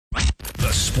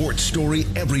sports story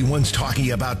everyone's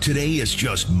talking about today is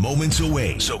just moments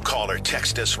away. So call or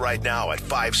text us right now at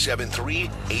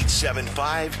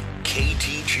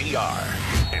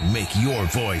 573-875-KTGR and make your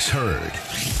voice heard.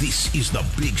 This is The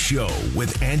Big Show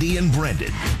with Andy and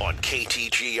Brendan on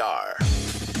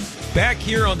KTGR. Back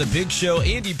here on The Big Show,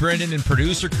 Andy, Brendan, and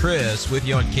producer Chris with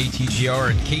you on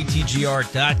KTGR and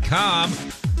KTGR.com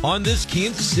on this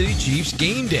Kansas City Chiefs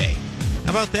game day. How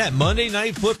about that? Monday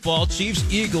Night Football,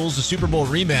 Chiefs-Eagles, the Super Bowl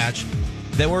rematch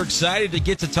that we're excited to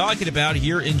get to talking about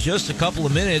here in just a couple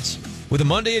of minutes with a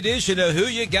Monday edition of Who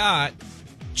You Got,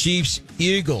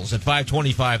 Chiefs-Eagles. At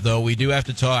 5:25, though, we do have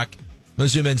to talk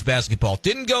Mizzou men's basketball.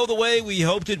 Didn't go the way we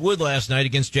hoped it would last night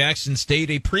against Jackson State,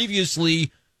 a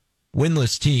previously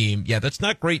winless team. Yeah, that's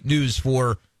not great news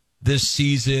for this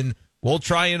season. We'll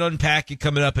try and unpack it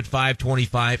coming up at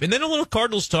 5:25. And then a little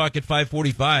Cardinals talk at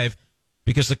 5:45.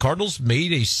 Because the Cardinals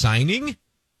made a signing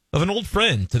of an old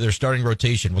friend to their starting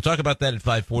rotation. We'll talk about that at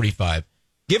 5:45.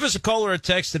 Give us a call or a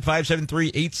text at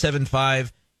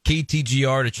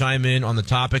 573-875-KTGR to chime in on the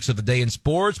topics of the day in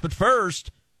sports. But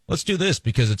first, let's do this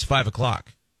because it's 5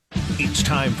 o'clock. It's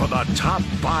time for the Top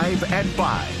 5 at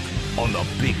 5 on The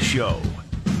Big Show.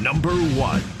 Number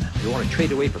 1. You want to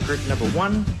trade away for curtain number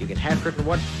 1? You can have curtain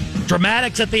 1.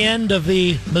 Dramatics at the end of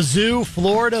the Mizzou,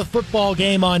 Florida football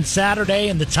game on Saturday,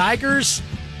 and the Tigers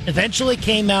eventually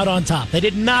came out on top. They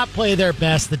did not play their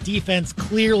best. The defense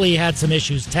clearly had some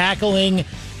issues tackling,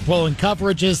 blowing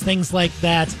coverages, things like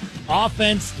that.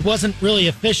 Offense wasn't really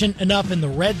efficient enough in the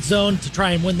red zone to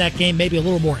try and win that game maybe a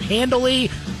little more handily.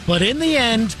 But in the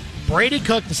end, Brady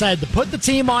Cook decided to put the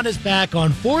team on his back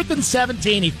on 4th and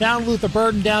 17. He found Luther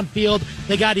Burden downfield.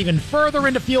 They got even further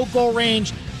into field goal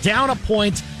range, down a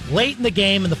point late in the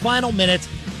game in the final minute,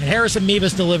 and Harrison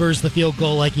Mevis delivers the field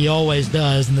goal like he always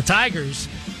does. And the Tigers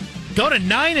go to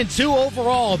 9-2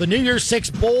 overall. The New Year's Six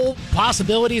Bowl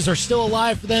possibilities are still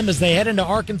alive for them as they head into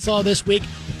Arkansas this week.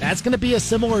 That's going to be a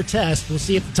similar test. We'll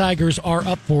see if the Tigers are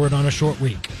up for it on a short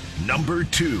week. Number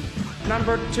 2.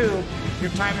 Number 2, your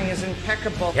timing is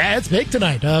impeccable. Yeah, it's big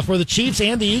tonight for the Chiefs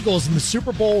and the Eagles in the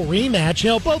Super Bowl rematch.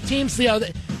 You know, both teams,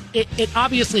 it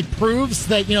obviously proves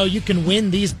that, you know, you can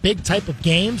win these big type of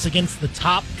games against the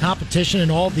top competition in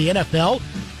all of the NFL.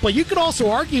 But you could also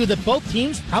argue that both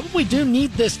teams probably do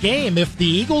need this game. If the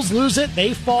Eagles lose it,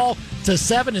 they fall to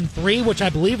 7-3, which I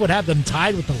believe would have them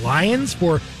tied with the Lions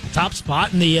for top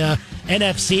spot in the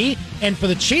NFC. And for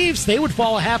the Chiefs, they would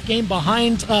fall a half game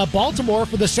behind Baltimore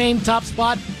for the same top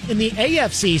spot in the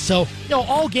AFC. So, you know,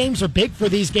 all games are big for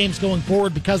these games going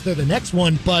forward because they're the next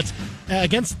one. But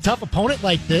against a tough opponent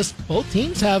like this, both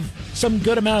teams have some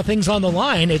good amount of things on the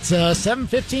line. It's a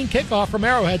 7:15 kickoff from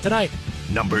Arrowhead tonight.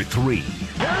 Number 3.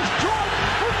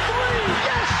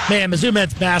 Man, Mizzou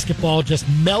men's basketball just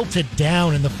melted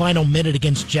down in the final minute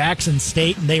against Jackson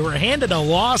State, and they were handed a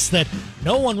loss that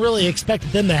no one really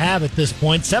expected them to have at this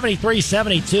point.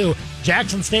 73-72.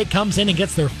 Jackson State comes in and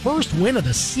gets their first win of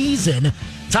the season.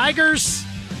 Tigers,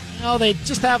 well, they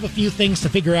just have a few things to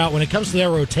figure out when it comes to their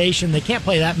rotation. They can't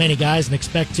play that many guys and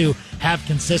expect to have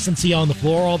consistency on the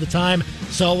floor all the time.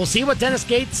 So we'll see what Dennis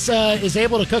Gates is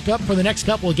able to cook up for the next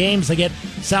couple of games. They get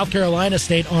South Carolina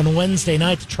State on Wednesday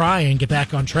night to try and get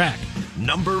back on track.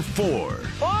 Number 4.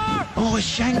 Oh,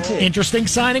 shanked it. Interesting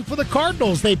signing for the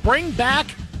Cardinals. They bring back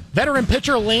veteran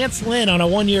pitcher Lance Lynn on a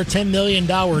 1-year, $10 million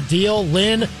deal.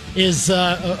 Lynn is,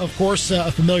 of course,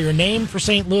 a familiar name for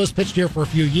St. Louis, pitched here for a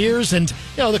few years. And, you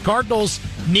know, the Cardinals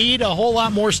need a whole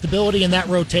lot more stability in that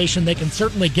rotation. They can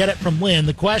certainly get it from Lynn.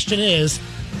 The question is,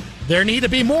 there need to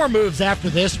be more moves after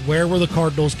this. Where will the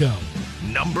Cardinals go?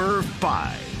 Number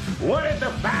 5. What is the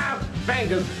 5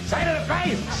 fingers? Say to the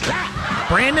face. Slap.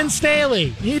 Brandon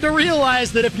Staley. You need to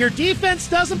realize that if your defense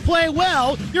doesn't play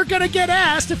well, you're going to get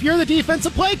asked if you're the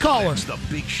defensive play caller. It's The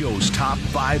Big Show's Top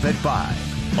 5 at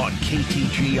 5 on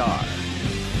KTGR.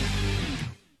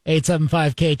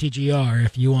 875-KTGR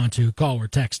if you want to call or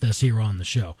text us here on the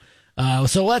show.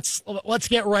 So let's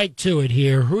get right to it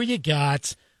here. Who you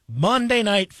got? Monday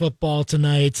Night Football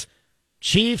tonight.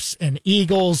 Chiefs and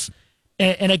Eagles.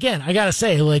 And again, I got to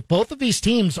say, like, both of these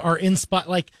teams are in spot.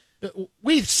 Like,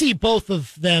 we see both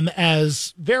of them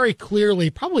as very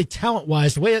clearly, probably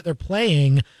talent-wise, the way that they're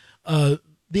playing, the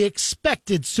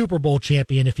expected Super Bowl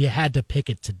champion if you had to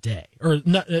pick it today. Or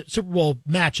Super Bowl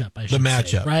matchup, I should say. The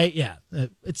matchup. Right? Yeah.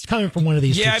 It's coming from one of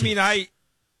these two teams. Yeah, I mean,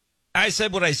 I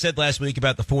said what I said last week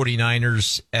about the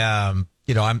 49ers.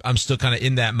 You know, I'm still kind of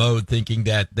in that mode thinking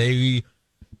that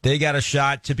they got a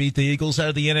shot to beat the Eagles out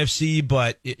of the NFC,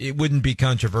 but it wouldn't be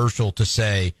controversial to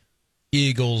say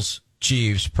Eagles,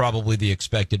 Chiefs, probably the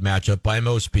expected matchup by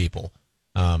most people.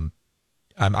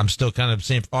 I'm still kind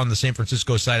of on the San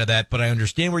Francisco side of that, but I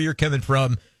understand where you're coming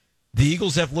from. The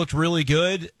Eagles have looked really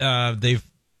good.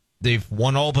 They've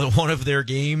won all but one of their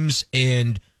games,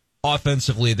 and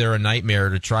offensively, they're a nightmare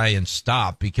to try and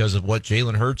stop because of what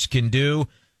Jalen Hurts can do.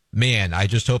 Man, I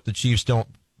just hope the Chiefs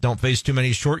don't face too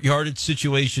many short yardage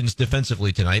situations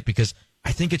defensively tonight, because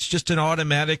I think it's just an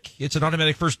automatic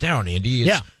first down, Andy.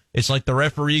 It's like the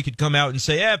referee could come out and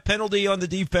say, penalty on the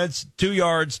defense, 2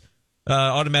 yards,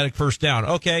 automatic first down.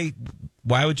 Okay,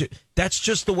 why would you? That's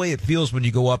just the way it feels when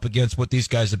you go up against what these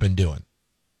guys have been doing.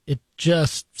 It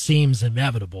just seems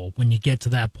inevitable when you get to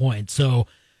that point. So,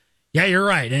 yeah, you're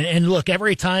right. And look,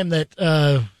 every time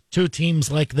that two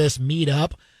teams like this meet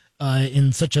up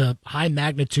in such a high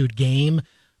magnitude game,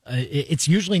 it's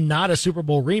usually not a Super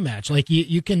Bowl rematch. Like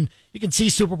you can see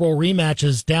Super Bowl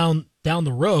rematches down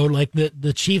the road, like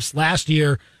the Chiefs last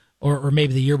year or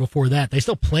maybe the year before that. They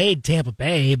still played Tampa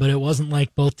Bay, but it wasn't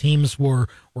like both teams were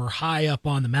high up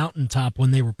on the mountaintop when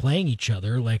they were playing each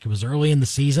other. Like it was early in the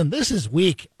season. This is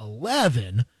week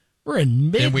 11. We're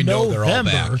in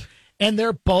mid-November, and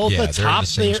they're both atop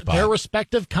their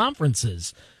respective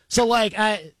conferences. So like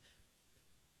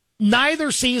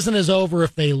neither season is over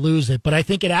if they lose it, but I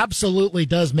think it absolutely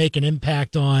does make an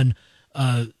impact on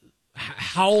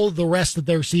how the rest of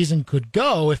their season could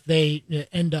go if they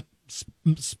end up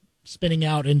spinning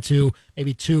out into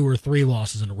maybe 2 or 3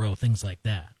 losses in a row, things like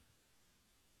that.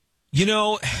 You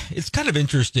know, it's kind of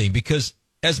interesting because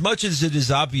as much as it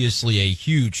is obviously a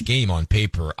huge game on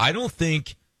paper, I don't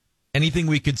think anything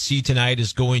we could see tonight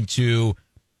is going to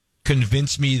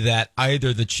convince me that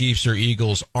either the Chiefs or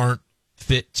Eagles aren't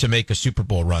fit to make a Super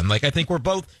Bowl run. Like, I think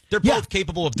they're both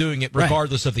capable of doing it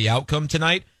regardless of the outcome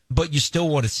tonight, but you still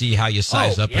want to see how you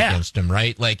size up against them,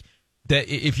 right? Like, that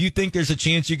if you think there's a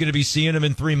chance you're going to be seeing them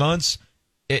in 3 months,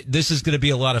 this is going to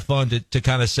be a lot of fun to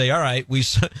kind of say, all right, we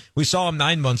saw them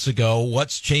 9 months ago.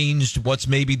 What's changed? What's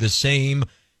maybe the same?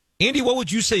 Andy, what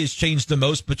would you say has changed the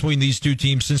most between these two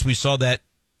teams since we saw that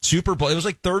Super Bowl? It was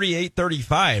like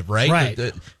 38-35, right? Right.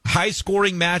 The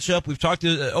high-scoring matchup. We've talked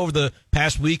over the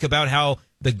past week about how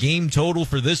the game total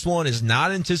for this one is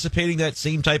not anticipating that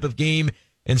same type of game.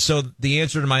 And so the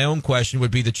answer to my own question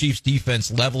would be the Chiefs' defense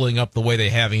leveling up the way they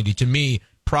have, Andy. To me,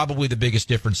 probably the biggest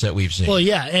difference that we've seen. Well,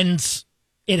 yeah, and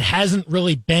it hasn't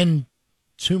really been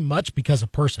too much because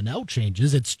of personnel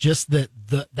changes. It's just that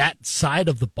that side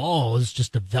of the ball is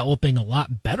just developing a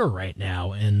lot better right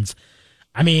now. And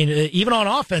I mean, even on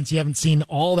offense, you haven't seen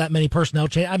all that many personnel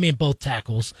changes. I mean, both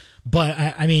tackles, but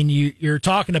I mean, you're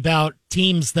talking about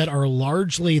teams that are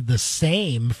largely the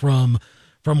same from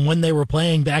when they were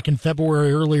playing back in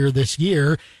February earlier this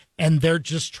year, and they're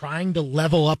just trying to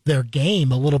level up their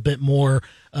game a little bit more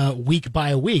week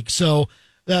by week. So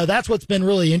that's what's been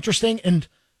really interesting. And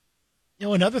you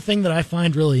know, another thing that I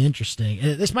find really interesting,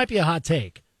 this might be a hot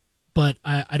take, but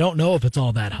I don't know if it's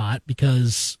all that hot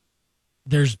because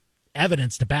there's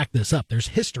evidence to back this up. There's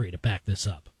history to back this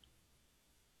up.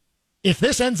 If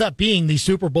this ends up being the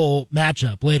Super Bowl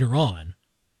matchup later on,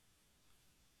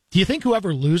 do you think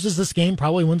whoever loses this game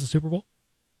probably wins the Super Bowl?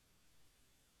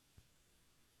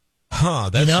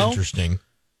 That's interesting.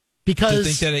 Because to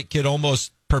think that it could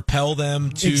almost propel them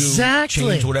to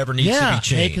change whatever needs to be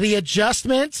changed. Make the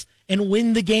adjustments and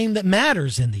win the game that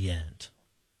matters in the end.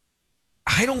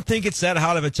 I don't think it's that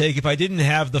hot of a take. If I didn't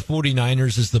have the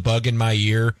 49ers as the bug in my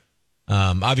ear,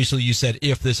 obviously you said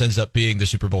if this ends up being the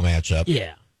Super Bowl matchup.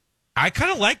 Yeah. I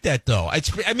kind of like that, though.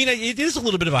 It is a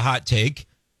little bit of a hot take,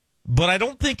 but I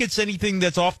don't think it's anything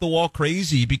that's off the wall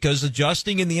crazy because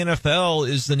adjusting in the NFL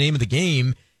is the name of the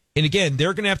game. And again, there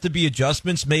are going to have to be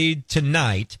adjustments made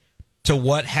tonight to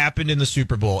what happened in the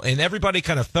Super Bowl. And everybody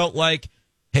kind of felt like,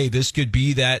 hey, this could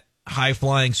be that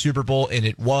high-flying Super Bowl, and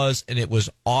it was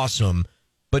awesome.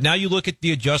 But now you look at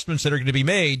the adjustments that are going to be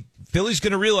made, Philly's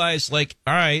going to realize, like,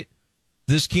 all right,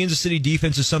 this Kansas City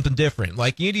defense is something different.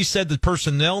 Like Andy said, the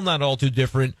personnel not all too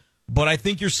different, but I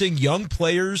think you're seeing young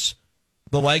players,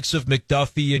 the likes of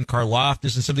McDuffie and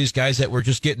Karlaftis and some of these guys that were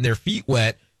just getting their feet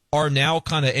wet, are now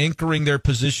kind of anchoring their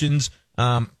positions.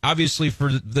 Obviously, for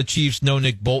the Chiefs, no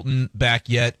Nick Bolton back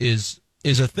yet is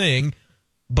a thing.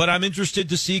 But I'm interested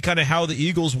to see kind of how the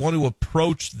Eagles want to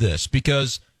approach this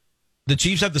because the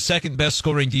Chiefs have the second best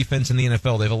scoring defense in the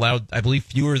NFL. They've allowed, I believe,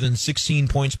 fewer than 16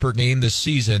 points per game this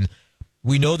season.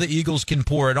 We know the Eagles can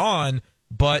pour it on,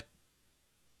 but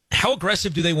how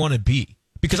aggressive do they want to be?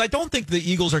 Because I don't think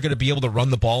the Eagles are going to be able to run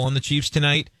the ball on the Chiefs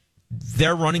tonight.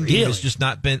 Their running game has just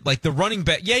not been like the running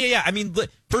back. Yeah. I mean,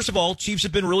 first of all, Chiefs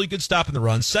have been really good stopping the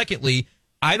run. Secondly,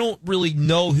 I don't really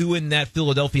know who in that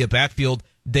Philadelphia backfield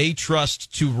they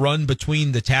trust to run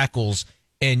between the tackles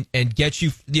and get you,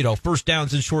 first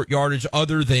downs and short yardage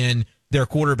other than their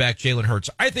quarterback, Jalen Hurts.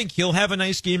 I think he'll have a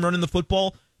nice game running the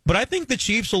football, but I think the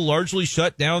Chiefs will largely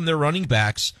shut down their running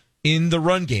backs in the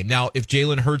run game. Now, if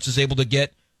Jalen Hurts is able to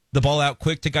get the ball out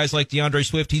quick to guys like DeAndre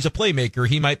Swift, he's a playmaker.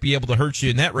 He might be able to hurt you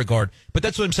in that regard. But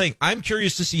that's what I'm saying. I'm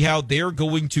curious to see how they're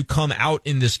going to come out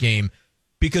in this game,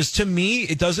 because to me,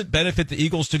 it doesn't benefit the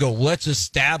Eagles to go, let's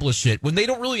establish it, when they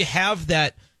don't really have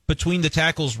that between the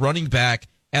tackles running back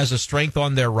as a strength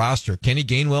on their roster. Kenny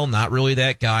Gainwell, not really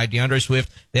that guy. DeAndre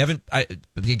Swift, they haven't, I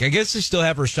guess they still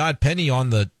have Rashad Penny on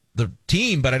the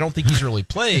team, but I don't think he's really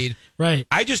played. Right.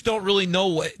 I just don't really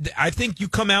know. I think you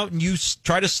come out and you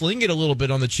try to sling it a little bit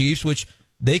on the Chiefs, which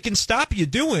they can stop you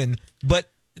doing,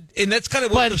 and that's kind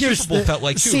of what the Super Bowl felt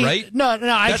like too, right? No, I get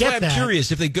that. That's why I'm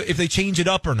curious if they change it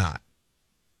up or not.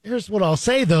 Here's what I'll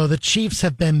say, though. The Chiefs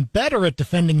have been better at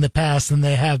defending the pass than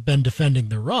they have been defending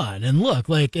the run. And look,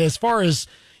 as far as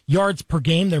yards per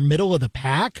game, they're middle of the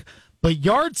pack. But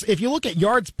yards, if you look at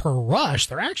yards per rush,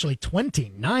 they're actually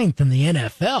 29th in the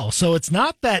NFL. So it's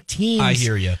not that teams I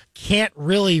hear you. Can't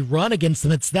really run against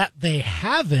them. It's that they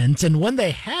haven't. And when they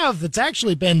have, it's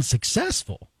actually been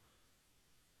successful.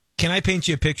 Can I paint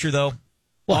you a picture, though?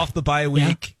 What? Off the bye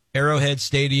week, Arrowhead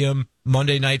Stadium,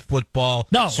 Monday Night Football,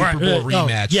 Super Bowl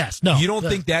rematch. Yes, you don't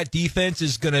think that defense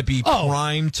is going to be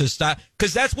primed to stop?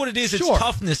 Because that's what it is. It's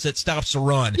toughness that stops the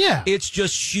run. Yeah. It's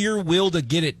just sheer will to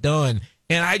get it done.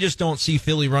 And I just don't see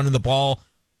Philly running the ball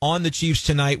on the Chiefs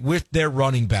tonight with their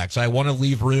running backs. I want to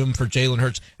leave room for Jalen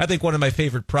Hurts. I think one of my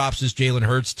favorite props is Jalen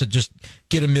Hurts to just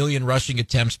get 1 million rushing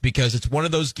attempts, because it's one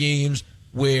of those games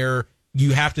where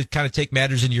you have to kind of take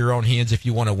matters into your own hands if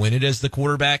you want to win it as the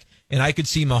quarterback. And I could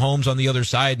see Mahomes on the other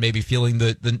side maybe feeling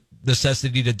the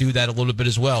necessity to do that a little bit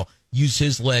as well. Use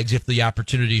his legs if the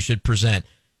opportunity should present.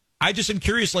 I just am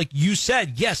curious, like you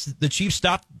said, yes, the Chiefs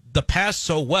stopped the pass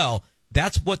so well.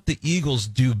 That's what the Eagles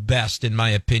do best, in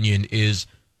my opinion, is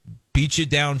beat you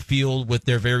downfield with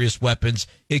their various weapons.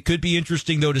 It could be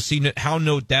interesting, though, to see how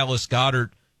Dallas Goedert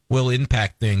will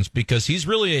impact things, because he's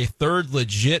really a third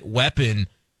legit weapon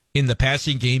in the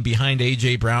passing game behind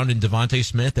A.J. Brown and Devontae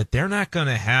Smith that they're not going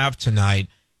to have tonight.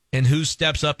 And who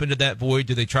steps up into that void?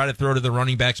 Do they try to throw to the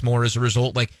running backs more as a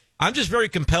result? I'm just very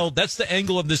compelled. That's the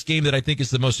angle of this game that I think is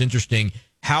the most interesting.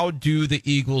 How do the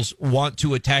Eagles want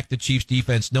to attack the Chiefs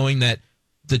defense, knowing that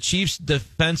the Chiefs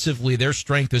defensively, their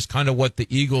strength is kind of what the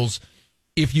Eagles,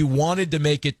 if you wanted to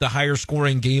make it the higher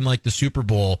scoring game like the Super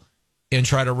Bowl and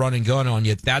try to run and gun on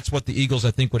you, that's what the Eagles,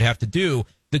 I think, would have to do.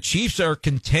 The Chiefs are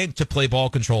content to play ball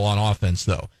control on offense,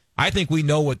 though. I think we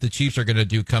know what the Chiefs are going to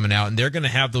do coming out, and they're going to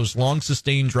have those long,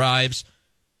 sustained drives.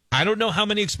 I don't know how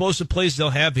many explosive plays they'll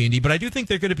have, Andy, but I do think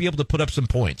they're going to be able to put up some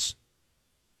points.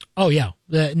 Oh, yeah.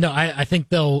 I think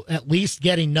they'll at least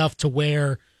get enough to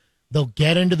where they'll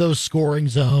get into those scoring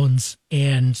zones,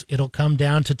 and it'll come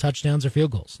down to touchdowns or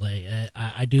field goals.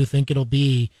 I do think it'll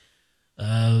be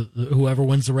whoever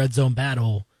wins the red zone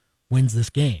battle wins this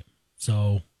game.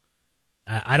 So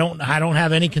I don't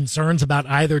have any concerns about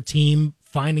either team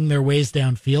finding their ways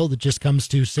downfield. It just comes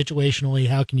to situationally,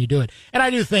 how can you do it? And I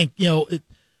do think,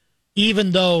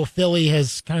 even though Philly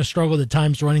has kind of struggled at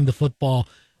times running the football,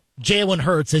 Jalen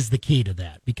Hurts is the key to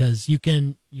that, because you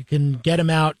can get him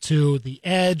out to the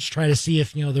edge, try to see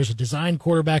if there's a design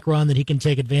quarterback run that he can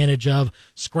take advantage of,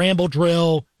 scramble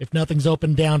drill if nothing's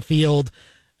open downfield.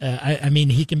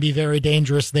 He can be very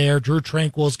dangerous there. Drew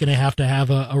Tranquill is going to have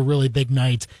a really big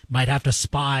night. Might have to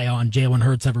spy on Jalen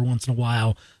Hurts every once in a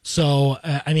while. So,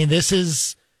 this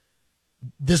is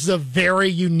a very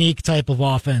unique type of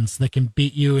offense that can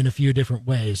beat you in a few different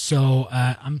ways. So,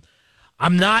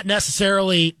 I'm not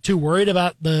necessarily too worried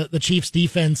about the Chiefs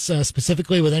defense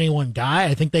specifically with any one guy.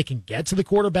 I think they can get to the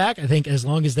quarterback. I think as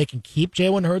long as they can keep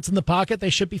Jalen Hurts in the pocket, they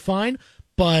should be fine.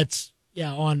 But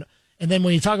and then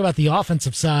when you talk about the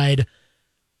offensive side,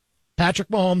 Patrick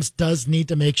Mahomes does need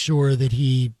to make sure that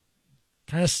he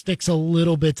kind of sticks a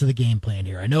little bit to the game plan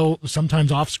here. I know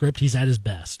sometimes off script he's at his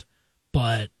best,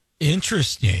 but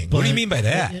interesting. What do you mean by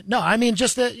that? No,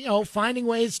 just finding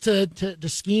ways to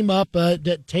scheme up,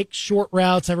 to take short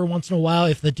routes every once in a while.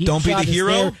 If the deep don't be shot the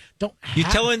hero. There, don't you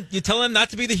tell him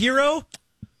not to be the hero.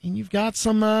 And you've got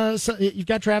you've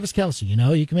got Travis Kelce.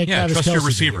 You can make Travis trust Kelce your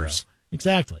receivers.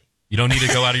 Exactly. You don't need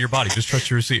to go out of your body. Just trust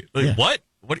your receiver. Yeah. What?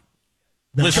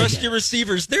 Trust your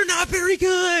receivers. They're not very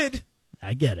good.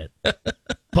 I get it.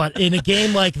 But in a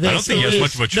game like this, I don't think he has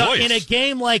much of a choice. In a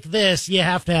game like this, you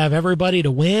have to have everybody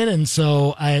to win, and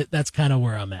so that's kind of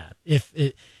where I'm at. If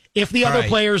the other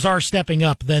players are stepping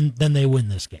up, then they win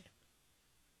this game.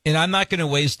 And I'm not going to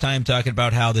waste time talking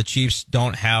about how the Chiefs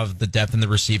don't have the depth in the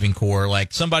receiving core.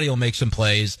 Like, somebody will make some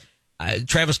plays.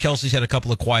 Travis Kelce's had a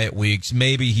couple of quiet weeks.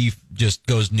 Maybe he just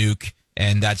goes nuke,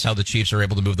 and that's how the Chiefs are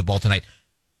able to move the ball tonight.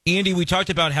 Andy, we talked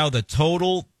about how the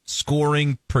total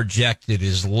scoring projected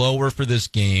is lower for this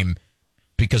game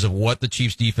because of what the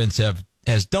Chiefs defense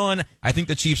has done. I think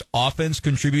the Chiefs offense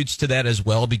contributes to that as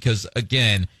well because,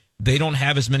 again, they don't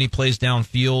have as many plays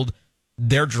downfield.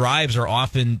 Their drives are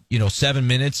often, 7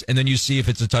 minutes, and then you see if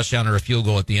it's a touchdown or a field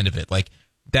goal at the end of it. Like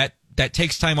that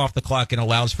takes time off the clock and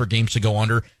allows for games to go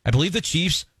under. I believe the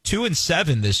Chiefs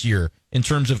 2-7 this year in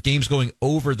terms of games going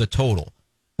over the total.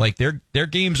 Like their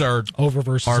games are over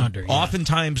versus under. Yeah.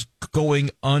 Oftentimes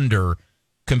going under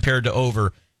compared to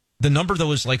over. The number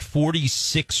though is like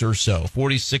 46 or so,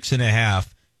 46.5.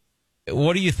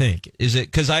 What do you think? Is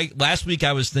it because last week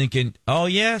I was thinking, oh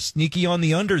yeah, sneaky on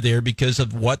the under there because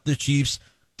of what the Chiefs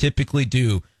typically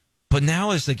do. But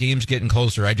now as the game's getting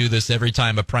closer, I do this every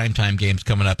time a primetime game's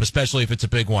coming up, especially if it's a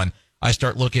big one. I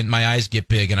start looking, my eyes get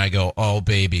big, and I go, oh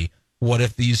baby, what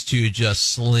if these two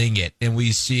just sling it and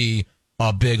we see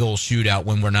a big old shootout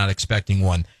when we're not expecting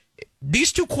one?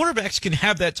 These two quarterbacks can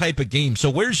have that type of game.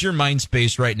 So where's your mind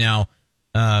space right now?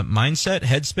 Mindset,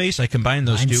 headspace? I combine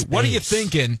those two. What are you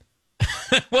thinking?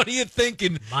 What are you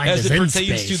thinking as it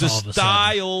pertains to the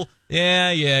style?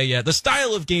 Yeah. The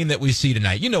style of game that we see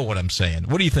tonight. You know what I'm saying.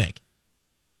 What do you think?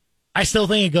 I still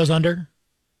think it goes under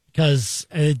because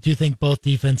I do think both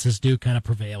defenses do kind of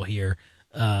prevail here.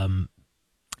 And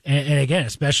again,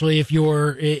 especially if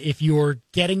you're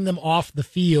getting them off the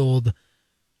field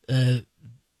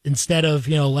instead of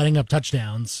letting up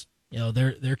touchdowns,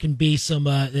 there can be some.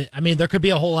 There could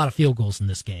be a whole lot of field goals in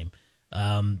this game.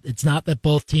 It's not that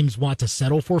both teams want to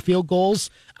settle for field goals.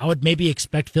 I would maybe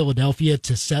expect Philadelphia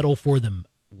to settle for them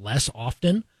less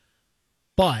often.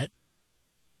 But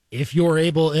if you're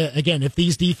able, again, if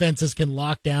these defenses can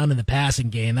lock down in the passing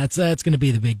game, that's going to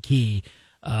be the big key.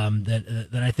 That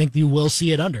I think you will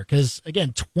see it under because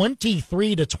again,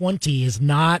 23-20 is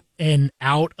not an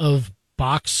out of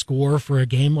box score for a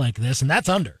game like this, and that's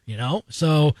under.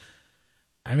 So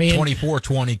I mean,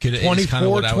 24-20 could is kind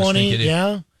of what I was thinking.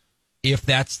 Yeah. If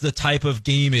that's the type of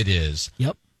game it is.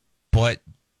 Yep. But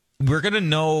we're going to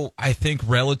know, I think,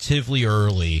 relatively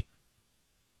early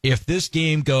if this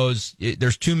game goes,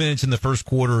 there's 2 minutes in the first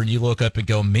quarter and you look up and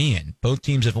go, man, both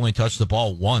teams have only touched the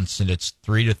ball once and it's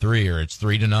 3-3 or it's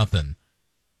 3-0.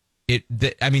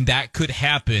 That could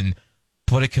happen,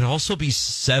 but it could also be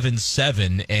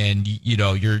 7-7 and,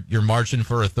 you're marching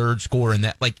for a third score and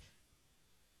that,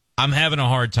 I'm having a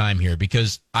hard time here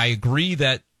because I agree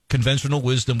that conventional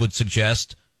wisdom would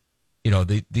suggest,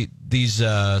 these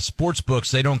sports books,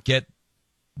 they don't get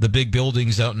the big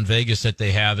buildings out in Vegas that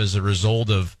they have as a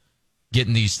result of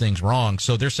getting these things wrong.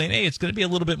 So they're saying, hey, it's going to be a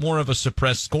little bit more of a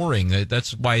suppressed scoring.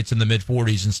 That's why it's in the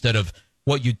mid-40s instead of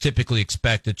what you'd typically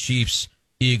expect. The Chiefs,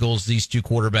 Eagles, these two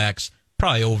quarterbacks,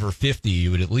 probably over 50,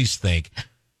 you would at least think.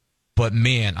 But,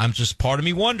 man, part of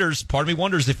me wonders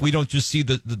if we don't just see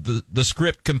the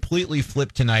script completely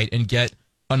flip tonight and get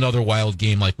another wild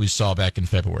game like we saw back in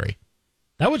February.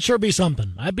 That would sure be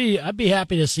something. I'd be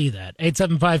happy to see that.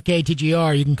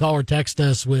 875-KTGR, you can call or text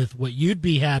us with what you'd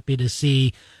be happy to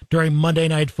see during Monday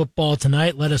Night Football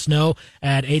tonight. Let us know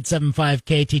at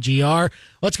 875-KTGR.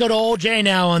 Let's go to Old J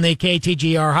now on the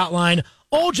KTGR hotline.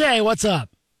 Old J, what's up?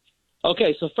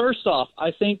 Okay, so first off,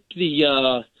 I think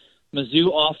the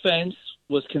Mizzou offense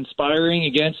was conspiring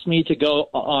against me to go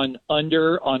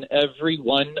under on every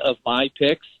one of my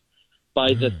picks by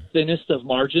the thinnest of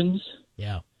margins.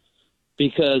 Yeah.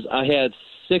 Because I had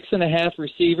 6.5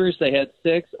 receivers. They had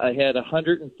 6. I had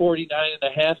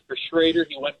 149.5 for Schrader.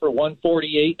 He went for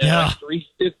 148. And I had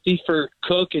 350 for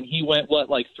Cook, and he went,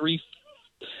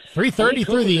 330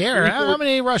 through the air. How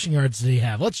many rushing yards did he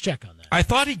have? Let's check on that. I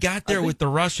thought he got there with the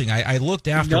rushing. I looked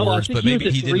afterwards, but maybe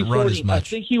he didn't run as much.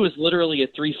 I think he was literally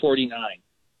at 349.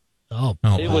 Oh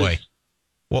boy.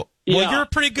 Well, you're a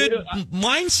pretty good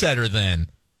line setter then.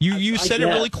 You said it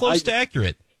really close to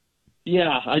accurate.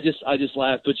 Yeah, I just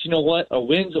laughed. But you know what? A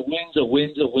win's a win's a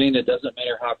win's a win. It doesn't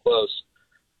matter how close.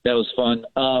 That was fun.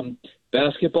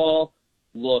 Basketball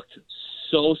looked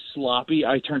so sloppy.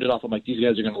 I turned it off. I'm like, these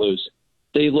guys are going to lose.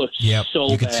 They looked so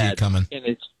bad. You could see it coming. And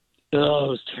it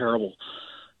was terrible.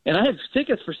 And I have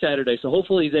tickets for Saturday, so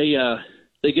hopefully they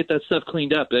get that stuff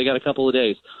cleaned up. They got a couple of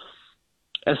days.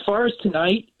 As far as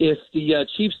tonight, if the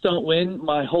Chiefs don't win,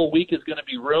 my whole week is going to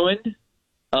be ruined.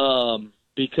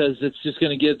 Because it's just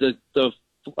going to give the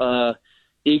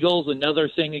Eagles another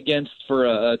thing for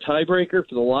a tiebreaker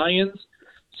for the Lions.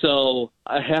 So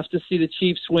I have to see the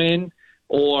Chiefs win,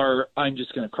 or I'm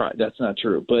just going to cry. That's not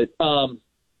true. But, I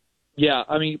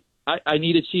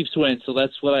need a Chiefs win, so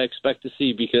that's what I expect to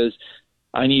see because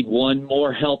I need one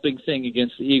more helping thing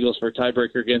against the Eagles for a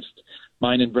tiebreaker against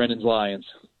mine and Brendan's Lions.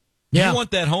 You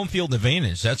want that home field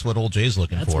advantage. That's what Old Jay's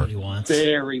looking for. That's what he wants.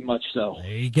 Very much so.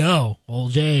 There you go.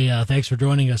 Old Jay, thanks for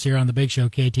joining us here on the Big Show,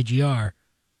 KTGR.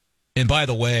 And by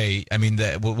the way, I mean,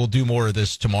 we'll do more of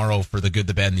this tomorrow for the good,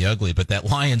 the bad, and the ugly, but that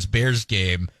Lions-Bears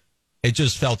game, it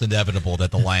just felt inevitable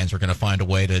that the Lions were going to find a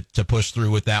way to push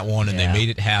through with that one, and they made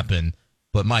it happen.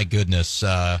 But my goodness,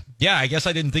 I guess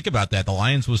I didn't think about that. The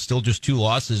Lions with still just 2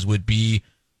 losses would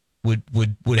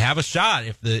have a shot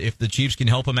if the Chiefs can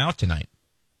help them out tonight.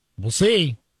 We'll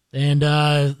see. And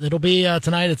it'll be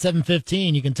tonight at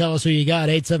 7:15. You can tell us who you got,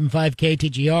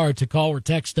 875-KTGR, to call or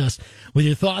text us with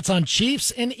your thoughts on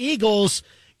Chiefs and Eagles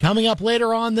coming up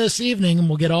later on this evening. And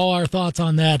we'll get all our thoughts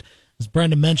on that, as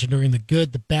Brendan mentioned, during the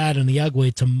good, the bad, and the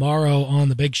ugly tomorrow on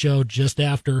the Big Show just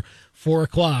after 4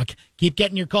 o'clock. Keep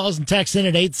getting your calls and texts in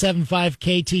at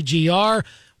 875-KTGR.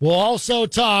 We'll also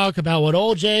talk about what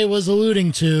Old Jay was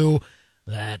alluding to,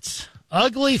 that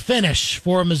ugly finish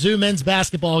for Mizzou men's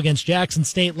basketball against Jackson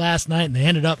State last night, and they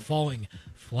ended up falling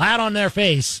flat on their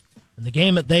face in the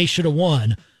game that they should have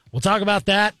won. We'll talk about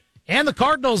that and the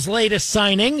Cardinals' latest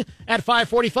signing at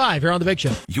 5:45 here on The Big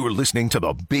Show. You're listening to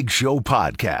The Big Show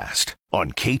podcast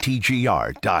on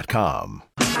KTGR.com.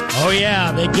 Oh,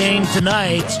 yeah, big game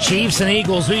tonight. Chiefs and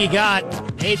Eagles. Who you got?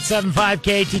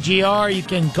 875-KTGR. You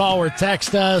can call or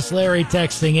text us. Larry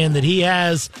texting in that he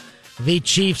has the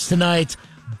Chiefs tonight.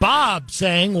 Bob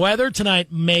saying weather tonight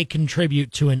may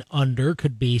contribute to an under.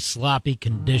 Could be sloppy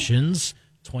conditions.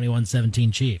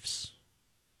 21-17 Chiefs.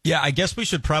 Yeah, I guess we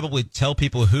should probably tell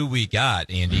people who we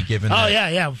got, Andy, given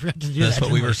yeah. We forgot to do that's that,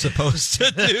 what we were supposed to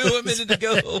do a minute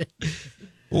ago.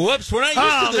 Whoops, we're not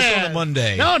used to this on a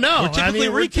Monday. No. We're typically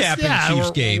recapping Chiefs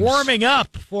games. Warming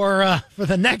up for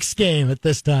the next game at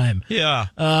this time. Yeah.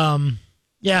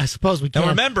 Yeah, I suppose we can. Now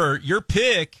remember, your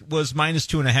pick was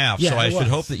 -2.5, so I should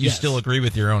hope that you still agree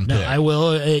with your own pick. I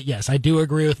will. Yes, I do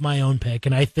agree with my own pick,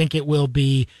 and I think it will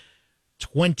be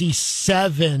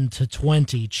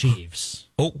 27-20 Chiefs.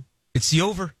 Oh, it's the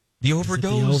over. The over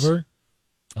goes. The over?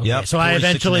 Okay, yep, so I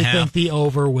eventually think the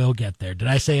over will get there. Did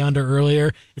I say under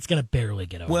earlier? It's going to barely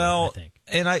get over. Well, I think.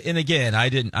 And again,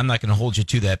 I'm not going to hold you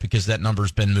to that because that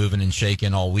number's been moving and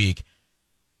shaking all week.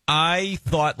 I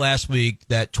thought last week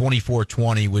that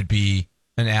 24-20 would be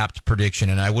an apt prediction,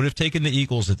 and I would have taken the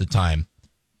Eagles at the time.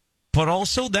 But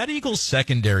also, that Eagles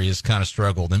secondary has kind of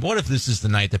struggled. And what if this is the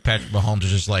night that Patrick Mahomes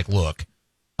is just like, look,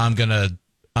 I'm gonna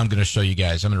show you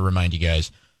guys. I'm gonna remind you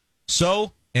guys.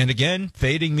 So, and again,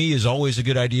 fading me is always a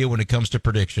good idea when it comes to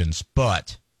predictions.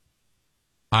 But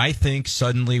I think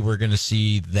suddenly we're going to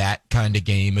see that kind of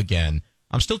game again.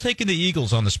 I'm still taking the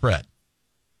Eagles on the spread.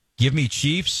 Give me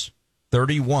Chiefs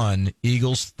 31,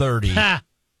 Eagles 30. Ha.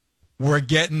 We're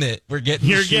getting it. We're getting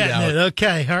You're the shootout. getting it.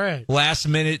 Okay, all right. Last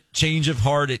minute change of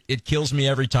heart. It kills me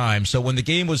every time. So when the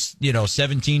game was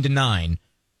 17-9,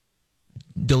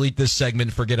 delete this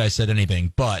segment. Forget I said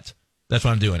anything. But that's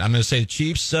what I'm doing. I'm going to say the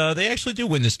Chiefs. They actually do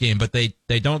win this game, but they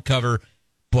don't cover.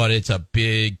 But it's a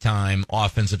big time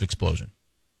offensive explosion.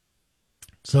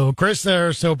 So Chris,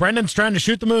 so Brendan's trying to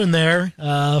shoot the moon there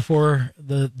for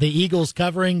the Eagles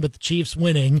covering, but the Chiefs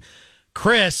winning.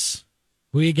 Chris,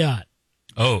 who you got?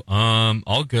 Oh,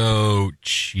 I'll go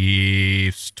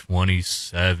Chiefs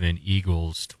 27,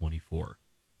 Eagles 24.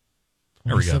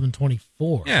 There we go.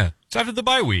 27-24. Yeah, it's after the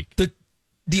bye week. The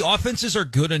offenses are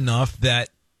good enough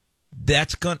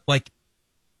that's going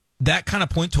that kind of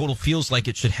point total feels like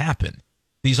it should happen.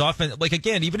 These offense,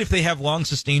 again, even if they have long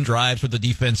sustained drives where the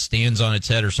defense stands on its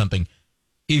head or something,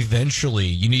 eventually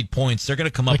you need points. They're going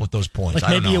to come up with those points.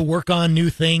 Maybe you work on new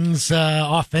things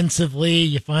offensively.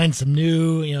 You find some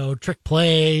new, trick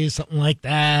plays, something like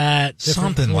that.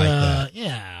 Something like that.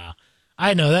 Yeah.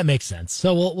 I know, that makes sense.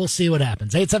 So we'll see what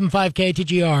happens.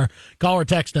 875-KTGR. Call or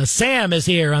text us. Sam is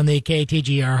here on the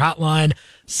KTGR hotline.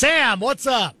 Sam, what's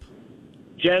up?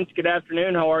 Gents, good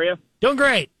afternoon. How are you? Doing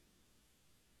great.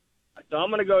 So I'm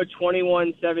going to go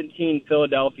 21-17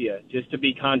 Philadelphia, just to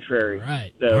be contrary. All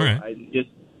right. So All right. I just,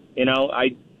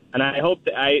 I hope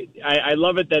that I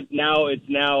love it that now it's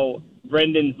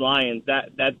Brendan's Lions.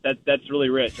 That's really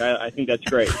rich. I think that's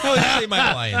great. I always say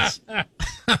my Lions.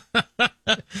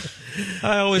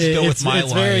 I always go with my Lions.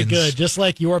 It's very good, just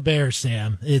like your Bears,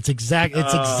 Sam. It's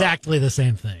exactly the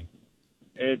same thing.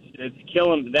 It's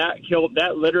killing that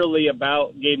literally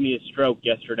about gave me a stroke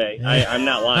yesterday. I'm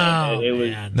not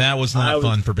lying. That was not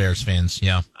fun for Bears fans.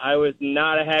 Yeah, I was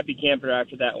not a happy camper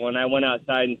after that one. I went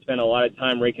outside and spent a lot of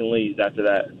time raking leaves after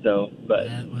that. So, but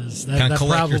that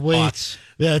probably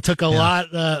took a lot.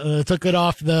 Took it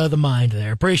off the mind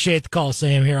there. Appreciate the call,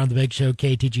 Sam, here on the Big Show,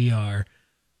 KTGR.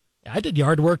 I did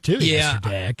yard work too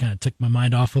yesterday. I kind of took my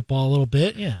mind off football a little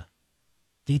bit. Yeah.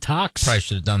 Detox. Probably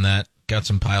should have done that. Got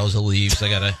some piles of leaves. I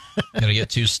gotta get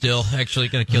to still. Actually,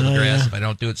 gonna kill the grass if I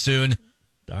don't do it soon.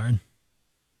 Darn.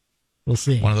 We'll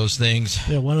see. One of those things.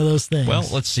 Yeah, one of those things. Well,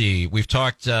 let's see. We've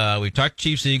talked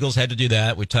Chiefs Eagles. Had to do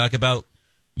that. We talk about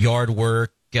yard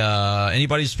work.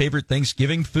 Anybody's favorite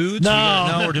Thanksgiving foods?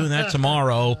 No, we're doing that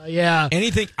tomorrow. Yeah.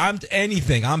 Anything. I'm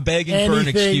begging for an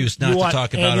excuse not to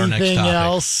talk about our next topic.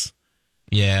 Else?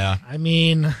 Yeah. I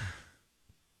mean,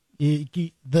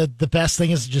 the best thing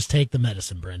is to just take the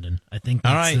medicine, Brendan. I think.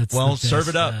 All right. Well, serve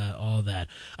it up. All that.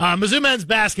 Mizzou men's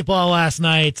basketball last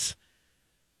night.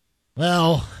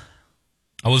 Well,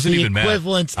 I wasn't even mad.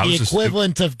 The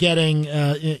equivalent of getting,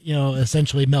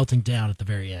 essentially melting down at the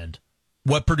very end.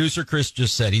 What producer Chris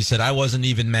just said. He said, I wasn't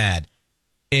even mad.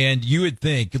 And you would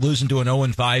think, losing to an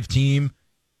 0-5 team,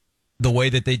 the way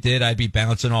that they did, I'd be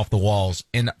bouncing off the walls.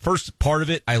 And first part of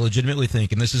it, I legitimately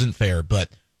think, and this isn't fair, but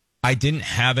I didn't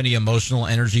have any emotional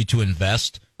energy to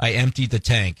invest. I emptied the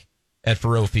tank at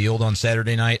Faurot Field on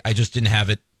Saturday night. I just didn't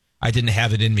have it. I didn't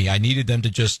have it in me. I needed them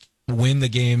to just win the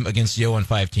game against the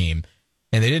 0-5 team.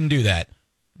 And they didn't do that.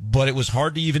 But it was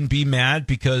hard to even be mad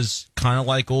because, kind of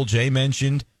like old Jay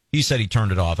mentioned, he said he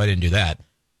turned it off. I didn't do that.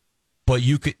 But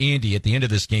you could, Andy, at the end of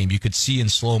this game, you could see in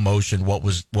slow motion what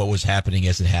was happening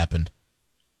as it happened.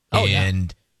 Oh,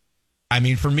 and yeah. I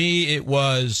mean, for me,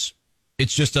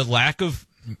 it's just a lack of.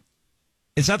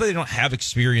 It's not that they don't have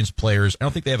experienced players. I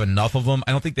don't think they have enough of them.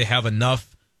 I don't think they have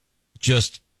enough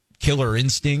just killer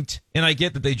instinct. And I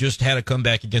get that they just had a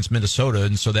comeback against Minnesota,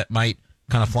 and so that might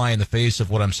kind of fly in the face of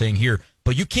what I'm saying here.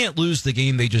 But you can't lose the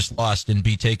game they just lost and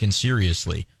be taken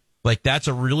seriously. Like, that's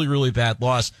a really, really bad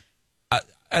loss.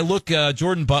 I look,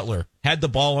 Jordan Butler had the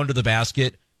ball under the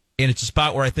basket, and it's a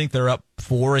spot where I think they're up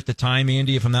 4 at the time,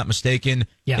 Andy, if I'm not mistaken,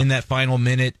 in that final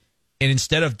minute. And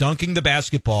instead of dunking the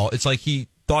basketball, it's like he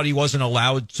thought he wasn't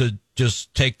allowed to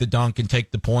just take the dunk and take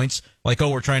the points. Like,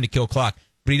 oh, we're trying to kill clock.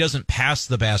 But he doesn't pass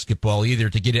the basketball either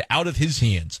to get it out of his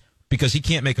hands because he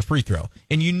can't make a free throw.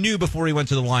 And you knew before he went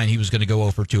to the line he was going to go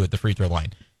 0 for 2 at the free throw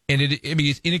line. And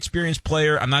he's an inexperienced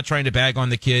player. I'm not trying to bag on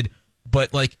the kid,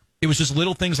 but like it was just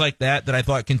little things like that I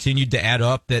thought continued to add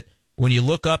up. That when you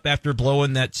look up after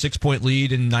blowing that 6-point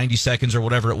lead in 90 seconds or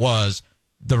whatever it was,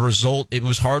 the result, it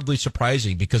was hardly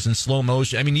surprising because in slow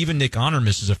motion, I mean, even Nick Honor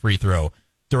misses a free throw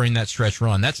during that stretch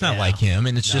run. That's not like him,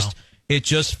 and it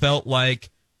just felt like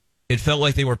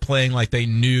they were playing like they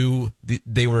knew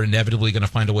they were inevitably going to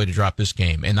find a way to drop this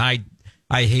game, and I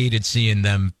hated seeing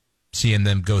them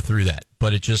go through that.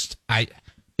 But it's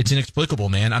inexplicable,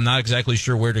 man. I'm not exactly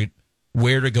sure where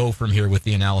to go from here with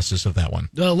the analysis of that one.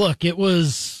 Look, it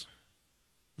was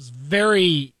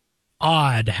very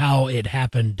odd how it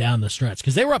happened down the stretch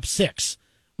because they were up 6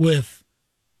 with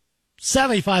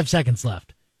 75 seconds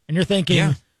left, and you're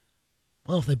thinking,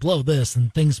 well, if they blow this,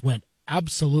 then things went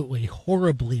absolutely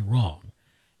horribly wrong.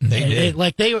 They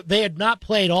had not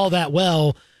played all that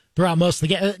well throughout most of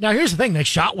the game. Now, here's the thing: they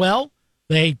shot well.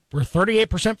 They were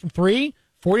 38% from 3,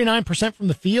 49% from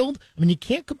the field. I mean, you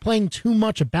can't complain too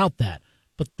much about that.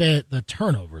 But the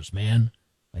turnovers, man,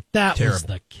 like that was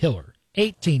the killer.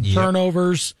 18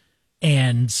 turnovers,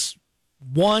 and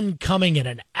one coming at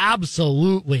an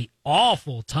absolutely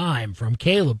awful time from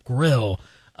Caleb Grill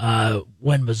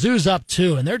when Mizzou's up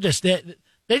 2, and they just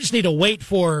need to wait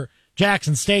for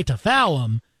Jackson State to foul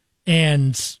him,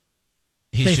 and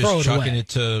he's they throw just it chucking away. it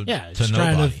to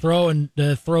trying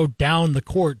to throw down the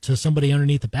court to somebody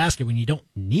underneath the basket when you don't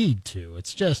need to.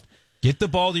 It's just get the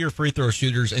ball to your free throw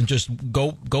shooters and just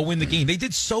go win the game. They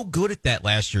did so good at that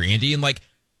last year, Andy, and like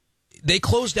they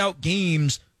closed out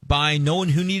games by knowing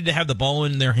who needed to have the ball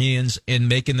in their hands and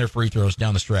making their free throws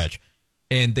down the stretch.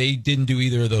 And they didn't do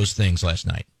either of those things last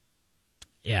night.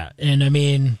 Yeah, and I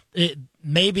mean,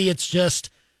 maybe it's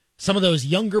just some of those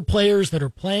younger players that are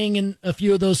playing in a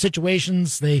few of those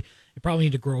situations. They probably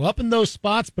need to grow up in those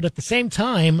spots, but at the same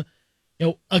time,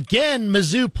 again,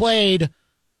 Mizzou played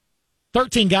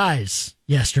 13 guys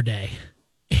yesterday,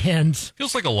 and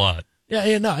feels like a lot.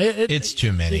 Yeah, no, it's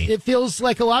too many. It feels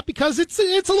like a lot because it's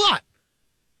a lot.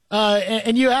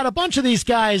 And you had a bunch of these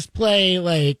guys play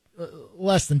like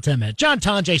less than 10 minutes. John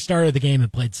Tonje started the game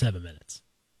and played 7 minutes.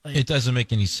 Like, it doesn't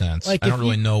make any sense. Like I don't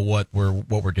really know what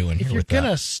we're doing here. If you're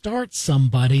gonna start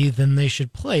somebody, then they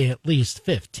should play at least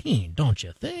 15, don't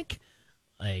you think?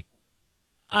 Like,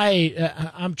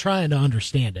 I'm trying to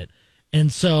understand it,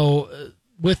 and so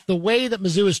with the way that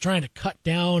Mizzou is trying to cut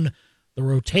down the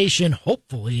rotation,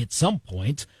 hopefully at some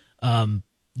point,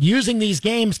 using these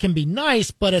games can be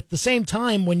nice, but at the same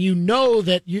time, when you know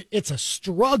that it's a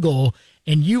struggle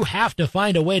and you have to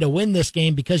find a way to win this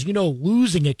game because you know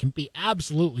losing it can be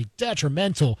absolutely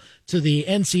detrimental to the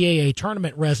NCAA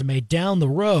tournament resume down the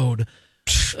road.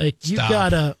 You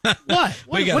gotta what?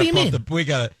 What do you mean?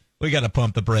 We gotta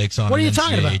pump the brakes on. What are you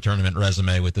talking about? Tournament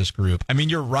resume with this group. I mean,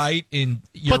 you're right.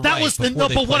 But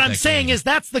what I'm saying is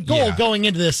that's the goal going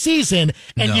into the season,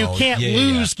 and you can't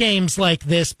lose games like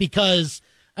this because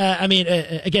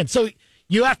again, so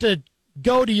you have to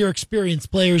go to your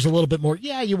experienced players a little bit more.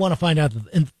 Yeah, you want to find out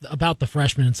about the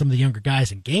freshmen and some of the younger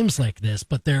guys in games like this,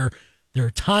 but there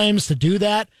are times to do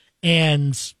that,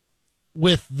 and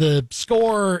with the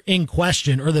score in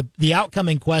question or the outcome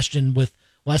in question with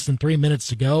less than 3 minutes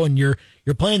to go and you're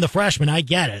playing the freshmen, I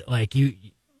get it. Like you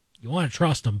want to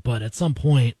trust them, but at some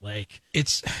point you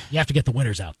have to get the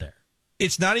winners out there.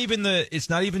 It's not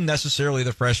even necessarily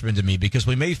the freshmen to me, because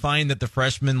we may find that the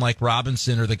freshmen like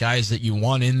Robinson are the guys that you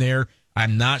want in there.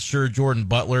 I'm not sure Jordan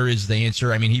Butler is the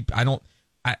answer. I mean, I don't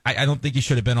think he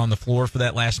should have been on the floor for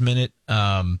that last minute.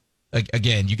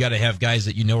 Again, you got to have guys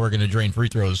that you know are going to drain free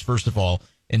throws, first of all,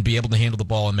 and be able to handle the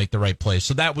ball and make the right plays.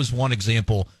 So that was one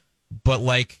example. But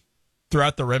like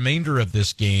throughout the remainder of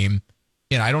this game,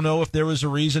 and I don't know if there was a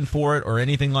reason for it or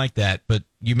anything like that, but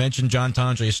you mentioned John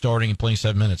Tonje starting and playing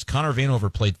 7 minutes. Connor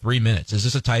Vanover played 3 minutes. Is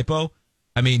this a typo?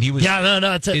 I mean, he was... Yeah,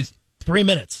 no, it's 3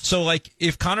 minutes. So, like,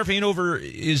 if Connor Vanover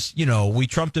is, we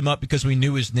trumped him up because we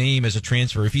knew his name as a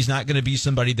transfer. If he's not going to be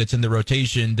somebody that's in the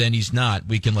rotation, then he's not.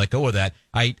 We can let go of that.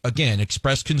 I, again,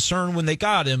 expressed concern when they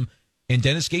got him, and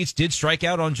Dennis Gates did strike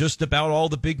out on just about all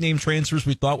the big-name transfers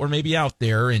we thought were maybe out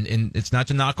there, and it's not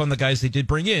to knock on the guys they did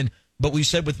bring in, but we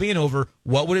said with Vanover,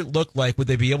 what would it look like? Would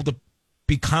they be able to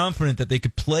be confident that they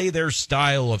could play their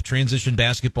style of transition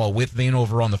basketball with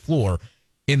Vanover on the floor?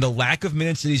 In the lack of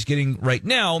minutes that he's getting right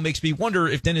now makes me wonder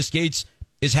if Dennis Gates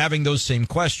is having those same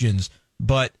questions.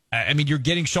 But, I mean, you're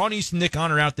getting Sean East and Nick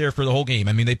Honor out there for the whole game.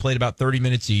 I mean, they played about 30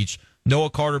 minutes each. Noah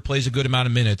Carter plays a good amount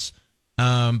of minutes.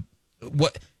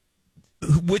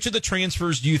 Which of the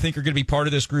transfers do you think are going to be part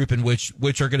of this group, and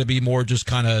which are going to be more just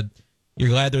kind of, you're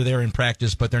glad they're there in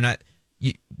practice, but they're not,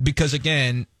 because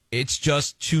again, it's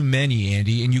just too many,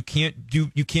 Andy, and you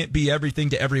can't be everything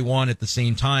to everyone at the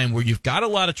same time, where you've got a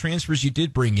lot of transfers you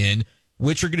did bring in.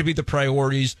 Which are going to be the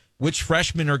priorities? Which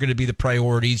freshmen are going to be the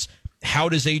priorities? How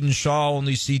does Aiden Shaw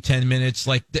only see 10 minutes?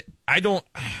 We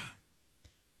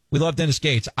love Dennis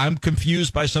Gates. I'm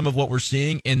confused by some of what we're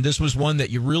seeing, and this was one that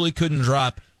you really couldn't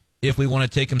drop if we want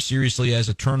to take him seriously as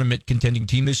a tournament contending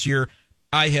team this year.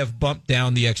 I have bumped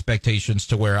down the expectations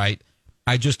to where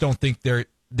I just don't think they're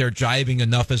jiving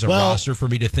enough as a roster for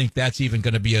me to think that's even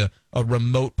going to be a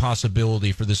remote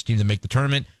possibility for this team to make the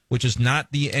tournament, which is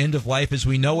not the end of life as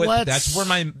we know it. That's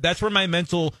where my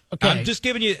mental. Okay. I'm just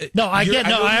giving you. No, I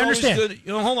understand.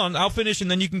 Hold on, I'll finish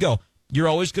and then you can go. You're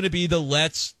always going to be the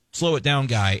let's slow it down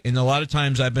guy, and a lot of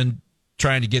times I've been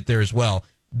trying to get there as well.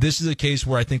 This is a case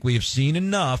where I think we have seen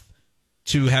enough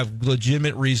to have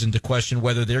legitimate reason to question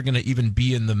whether they're going to even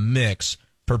be in the mix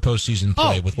for postseason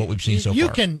play with what we've seen so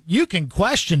far. You can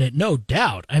question it, no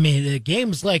doubt. I mean,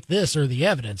 games like this are the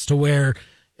evidence to where,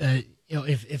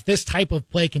 if this type of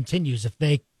play continues, if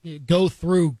they go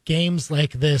through games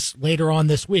like this later on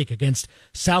this week against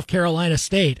South Carolina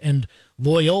State and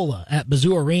Loyola at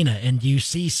Mizzou Arena, and you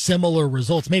see similar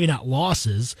results, maybe not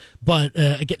losses, but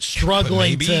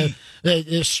struggling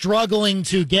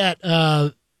to get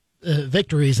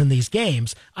victories in these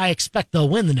games, I expect they'll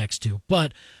win the next two.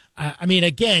 But I mean,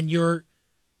 again, you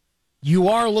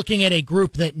are looking at a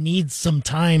group that needs some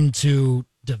time to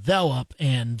develop,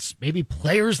 and maybe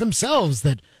players themselves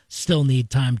that still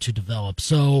need time to develop.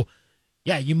 So,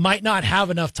 yeah, you might not have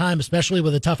enough time, especially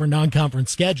with a tougher non-conference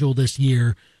schedule this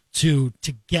year, to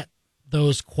get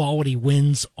those quality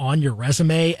wins on your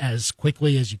resume as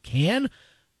quickly as you can.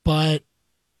 But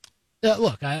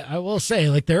look, I will say,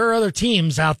 like, there are other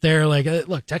teams out there. Like,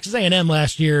 look, Texas A&M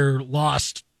last year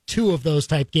lost 2 of those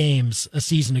type games a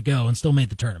season ago and still made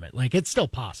the tournament. Like, it's still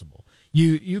possible.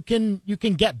 You can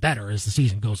get better as the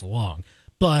season goes along.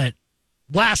 But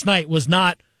last night was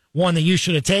not one that you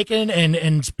should have taken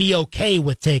and be okay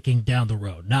with taking down the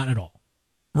road. Not at all.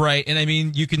 Right. And I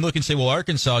mean, you can look and say, well,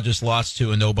 Arkansas just lost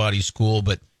to a nobody school,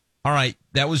 but all right,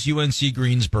 that was UNC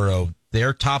Greensboro.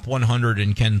 They're top 100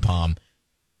 in KenPom.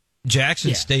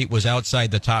 Jackson State was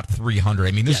outside the top 300.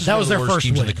 I mean, this is one of the worst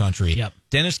teams in the country. Yep.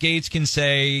 Dennis Gates can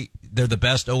say they're the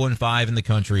best 0-5 in the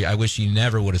country. I wish he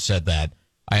never would have said that.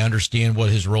 I understand what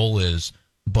his role is,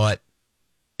 but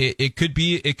it could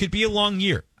be a long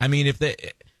year. I mean,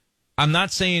 I'm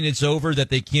not saying it's over, that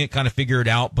they can't kind of figure it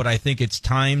out, but I think it's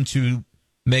time to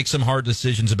make some hard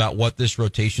decisions about what this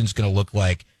rotation is going to look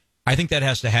like. I think that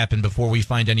has to happen before we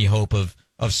find any hope of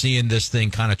seeing this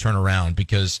thing kind of turn around,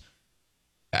 because,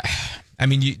 I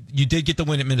mean, you did get the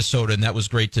win at Minnesota, and that was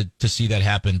great to see that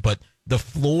happen. But the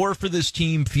floor for this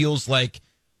team feels like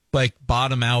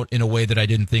bottom out in a way that I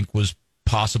didn't think was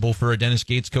possible for a Dennis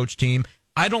Gates coach team.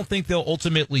 I don't think they'll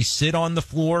ultimately sit on the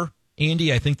floor,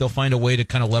 Andy. I think they'll find a way to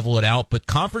kind of level it out. But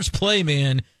conference play,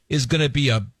 man, is going to be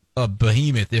a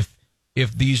behemoth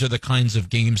if these are the kinds of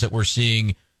games that we're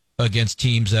seeing against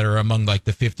teams that are among like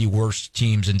the 50 worst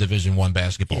teams in Division I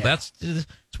basketball. Yeah. That's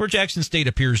where Jackson State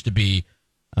appears to be.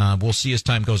 We'll see as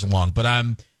time goes along. But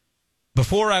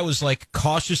before I was like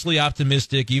cautiously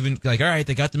optimistic, even like, all right,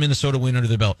 they got the Minnesota win under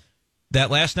their belt. That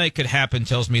last night could happen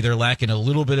tells me they're lacking a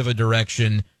little bit of a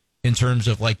direction in terms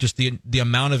of like just the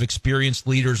amount of experienced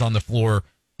leaders on the floor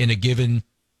in a given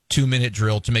 2-minute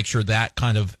drill to make sure that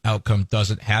kind of outcome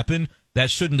doesn't happen. That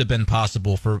shouldn't have been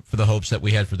possible for the hopes that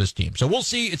we had for this team. So we'll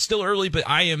see. It's still early, but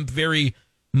I am very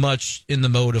much in the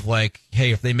mode of like,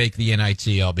 hey, if they make the NIT,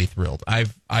 I'll be thrilled.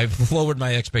 I've lowered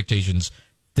my expectations,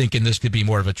 thinking this could be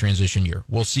more of a transition year.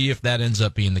 We'll see if that ends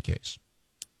up being the case.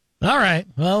 All right.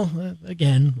 Well,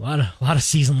 again, a lot of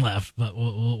season left, but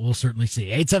we'll certainly see.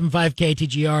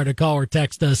 875-KTGR to call or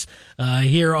text us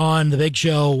here on The Big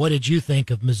Show. What did you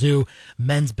think of Mizzou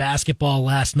men's basketball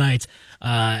last night?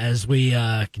 As we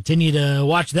continue to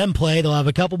watch them play, they'll have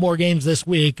a couple more games this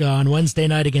week on Wednesday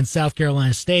night against South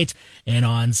Carolina State and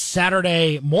on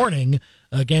Saturday morning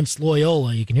against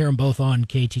Loyola. You can hear them both on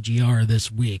KTGR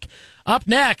this week. Up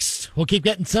next, we'll keep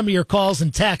getting some of your calls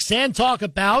and texts and talk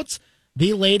about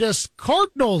the latest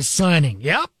Cardinals signing.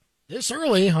 Yep, this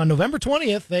early on November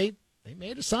 20th, they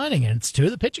made a signing, and it's to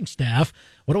the pitching staff.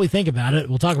 What do we think about it?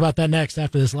 We'll talk about that next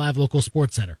after this live local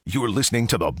sports center. You're listening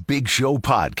to the Big Show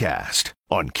podcast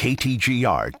on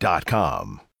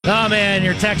KTGR.com. Oh, man,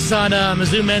 your texts on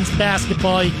Mizzou men's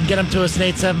basketball, you can get them to us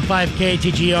at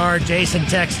 875-KTGR. Jason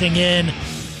texting in.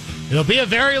 It'll be a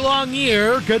very long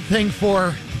year. Good thing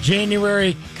for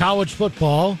January college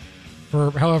football,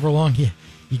 for however long you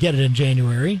get it in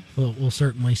January. We'll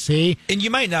certainly see. And you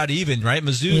might not even, right?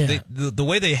 Mizzou, yeah. The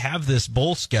way they have this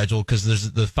bowl schedule, because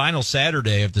there's the final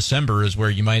Saturday of December is where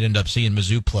you might end up seeing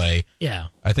Mizzou play. Yeah.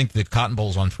 I think the Cotton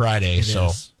Bowl's on Friday,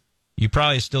 so you're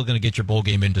probably still going to get your bowl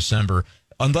game in December.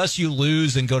 Unless you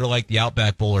lose and go to like the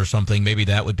Outback Bowl or something, maybe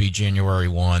that would be January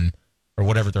 1 or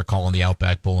whatever they're calling the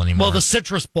Outback Bowl anymore. Well, the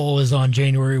Citrus Bowl is on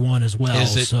January 1 as well.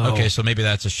 Is it? So. Okay, so maybe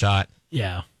that's a shot.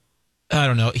 Yeah. I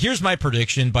don't know. Here's my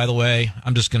prediction, by the way.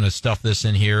 I'm just going to stuff this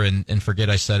in here and forget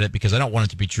I said it because I don't want it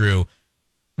to be true.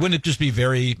 Wouldn't it just be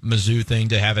very Mizzou thing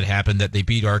to have it happen that they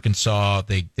beat Arkansas,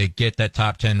 they get that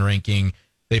top 10 ranking,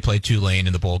 they play Tulane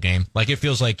in the bowl game? Like it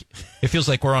feels like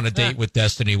we're on a date with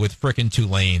destiny with frickin'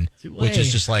 Tulane, which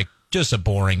is just a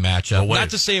boring matchup.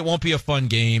 Not to say it won't be a fun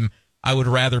game. I would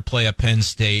rather play a Penn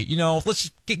State. Let's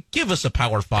give us a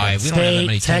Power 5. We don't have that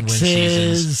many 10-win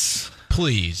seasons.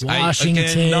 Please,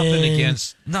 Washington.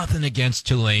 Nothing against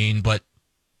Tulane, but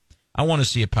I want to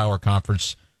see a power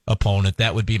conference opponent.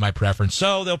 That would be my preference.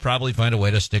 So they'll probably find a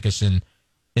way to stick us in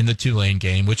the Tulane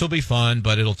game, which will be fun,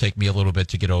 but it'll take me a little bit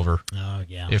to get over. Oh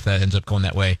yeah, if that ends up going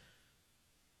that way.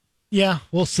 Yeah,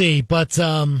 we'll see. But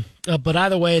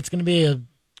either way, it's going to be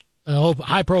a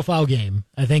high profile game.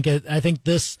 I think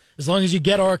this, as long as you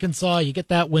get Arkansas, you get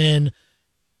that win,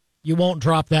 you won't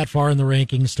drop that far in the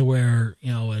rankings to where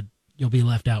you'll be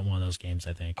left out in one of those games,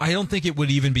 I think. I don't think it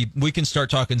would even be. We can start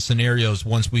talking scenarios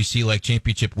once we see like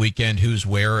championship weekend, who's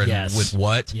where and with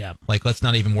what. Yeah. Like, let's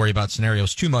not even worry about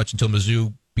scenarios too much until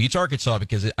Mizzou beats Arkansas,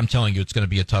 because I'm telling you, it's going to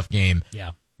be a tough game.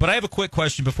 Yeah. But I have a quick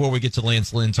question before we get to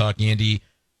Lance Lynn talk, Andy.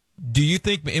 Do you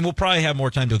think, and we'll probably have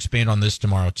more time to expand on this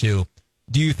tomorrow too,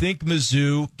 do you think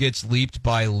Mizzou gets leaped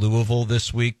by Louisville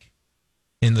this week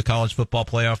in the college football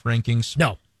playoff rankings?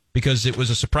 No. Because it was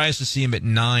a surprise to see him at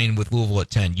 9 with Louisville at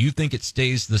 10. You think it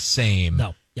stays the same?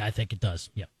 No. Yeah, I think it does.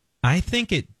 Yeah. I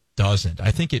think it doesn't.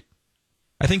 I think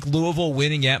Louisville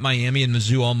winning at Miami and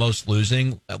Mizzou almost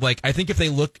losing. Like, I think if they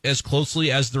look as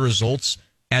closely as the results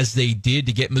as they did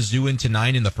to get Mizzou into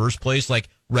 9 in the first place, like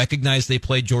recognize they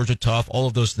played Georgia tough, all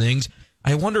of those things,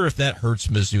 I wonder if that hurts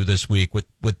Mizzou this week with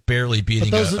barely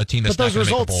beating a team that's not going to make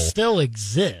a bowl. But those results still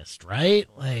exist, right?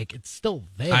 Like, it's still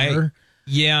there.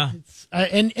 Yeah.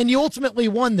 And you ultimately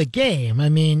won the game. I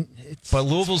mean, but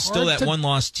Louisville's still that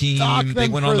one-loss team. They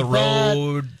went on the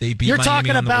road. They beat Miami on the road. You're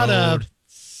talking about a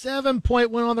 7-point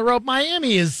win on the road.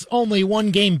 Miami is only one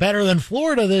game better than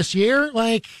Florida this year.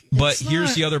 But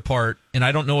here's the other part, and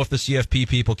I don't know if the CFP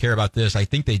people care about this. I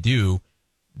think they do.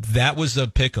 That was a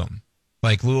pick'em.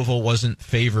 Like, Louisville wasn't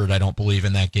favored, I don't believe,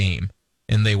 in that game.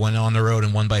 And they went on the road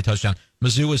and won by a touchdown.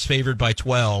 Mizzou was favored by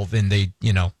 12, and they,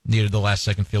 needed the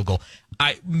last-second field goal.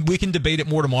 We can debate it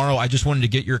more tomorrow. I just wanted to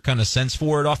get your kind of sense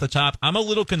for it off the top. I'm a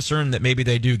little concerned that maybe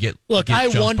they do get. Look, I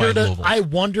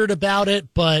wondered about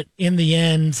it, but in the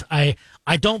end, I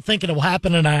don't think it'll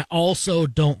happen, and I also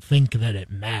don't think that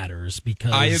it matters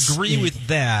because I agree with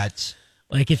that.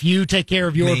 Like if you take care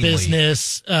of your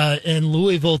business, and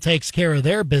Louisville takes care of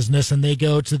their business, and they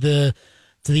go to the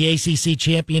ACC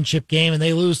championship game and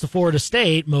they lose to Florida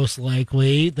State, most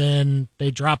likely, then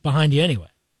they drop behind you anyway.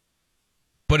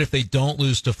 But if they don't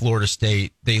lose to Florida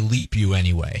State, they leap you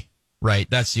anyway, right?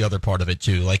 That's the other part of it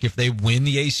too. Like if they win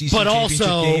the ACC championship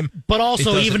game,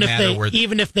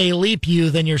 even if they leap you,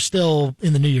 then you're still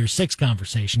in the New Year's Six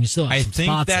conversation. You still have some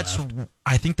spots left.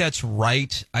 I think that's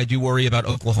right. I do worry about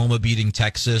Oklahoma beating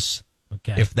Texas.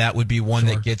 Okay, if that would be one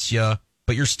that gets you,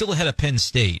 but you're still ahead of Penn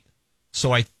State,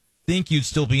 so I think you'd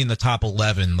still be in the top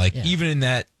 11, even in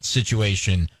that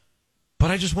situation. But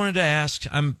I just wanted to ask,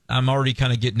 I'm already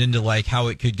kind of getting into like how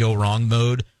it could go wrong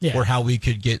mode or how we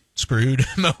could get screwed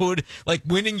mode. Like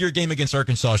winning your game against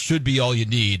Arkansas should be all you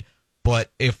need.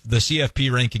 But if the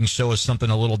CFP rankings show us something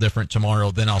a little different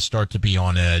tomorrow, then I'll start to be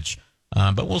on edge.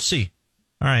 But we'll see.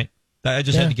 All right. I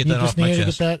just had to get that off my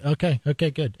chest.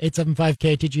 Okay, good.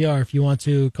 875-KTGR if you want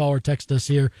to call or text us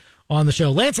here on the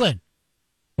show. Lance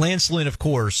Lynn, of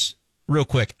course. Real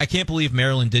quick, I can't believe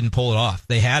Maryland didn't pull it off.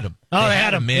 They had him. Oh, they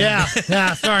had him, man.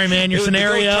 Yeah. Sorry, man. Your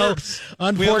scenario.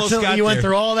 Unfortunately, you went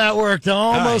through all that work to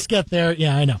almost get there.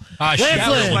 Yeah, I know.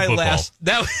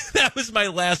 That was my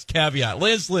last caveat.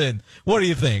 Lance Lynn, what do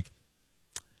you think?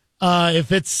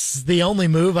 If it's the only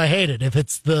move, I hate it. If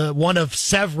it's the one of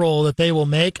several that they will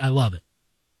make, I love it.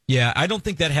 Yeah, I don't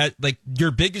think that had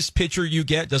your biggest pitcher you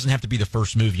get doesn't have to be the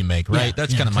first move you make, right?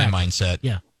 That's kind of my mindset.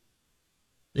 Yeah.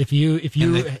 If you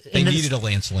they needed a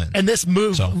Lance Lynn, and this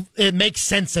move, it makes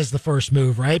sense as the first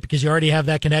move, right? Because you already have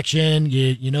that connection.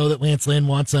 You know that Lance Lynn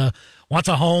wants a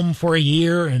home for a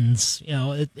year, and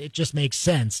it just makes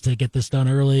sense to get this done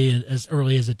as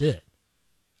early as it did.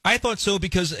 I thought so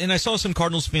and I saw some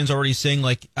Cardinals fans already saying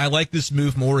I like this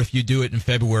move more if you do it in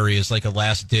February as like a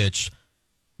last ditch,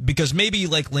 because maybe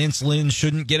Lance Lynn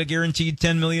shouldn't get a guaranteed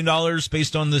 $10 million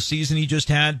based on the season he just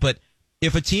had, but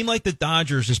if a team like the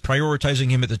Dodgers is prioritizing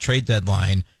him at the trade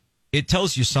deadline, it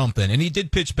tells you something. And he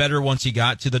did pitch better once he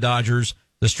got to the Dodgers.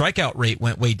 The strikeout rate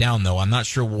went way down, though. I'm not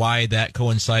sure why that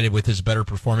coincided with his better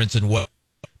performance and what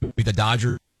the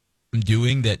Dodgers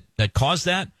doing that caused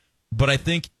that. But I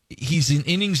think he's an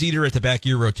innings eater at the back of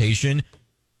your rotation.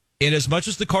 And as much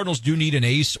as the Cardinals do need an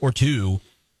ace or two,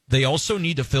 they also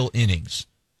need to fill innings.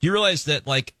 Do you realize that,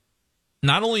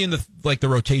 not only in the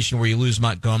rotation where you lose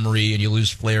Montgomery and you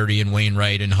lose Flaherty and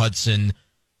Wainwright and Hudson,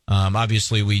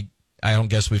 obviously I don't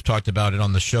guess we've talked about it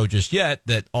on the show just yet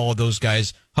that all of those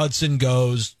guys, Hudson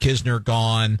goes, Kisner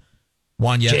gone,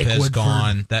 Juan Yepes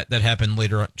gone. That happened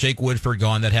later on. Jake Woodford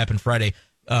gone. That happened Friday.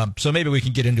 So maybe we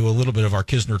can get into a little bit of our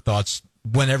Kisner thoughts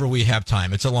whenever we have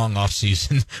time. It's a long off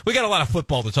season. We got a lot of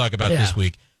football to talk about this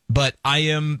week, but I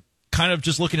am kind of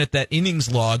just looking at that innings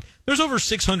log. There's over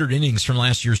 600 innings from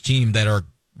last year's team that are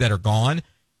gone,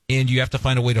 and you have to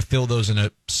find a way to fill those in a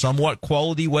somewhat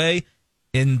quality way.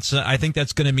 And so I think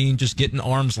that's going to mean just getting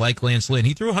arms like Lance Lynn.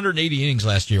 He threw 180 innings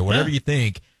last year. Whatever you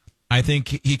think, I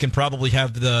think he can probably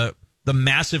have the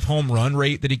massive home run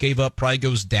rate that he gave up probably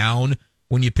goes down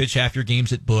when you pitch half your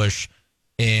games at Busch,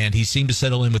 and he seemed to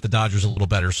settle in with the Dodgers a little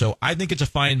better. So I think it's a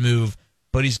fine move.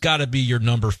 But he's got to be your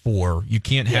number 4. You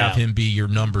can't have him be your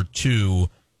number 2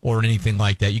 or anything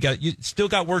like that. You still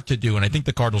got work to do, and I think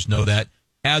the Cardinals know that.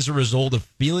 As a result of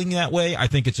feeling that way, I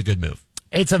think it's a good move.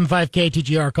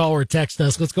 875-KTGR, call or text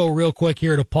us. Let's go real quick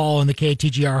here to Paul in the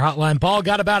KTGR hotline. Paul,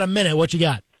 got about a minute. What you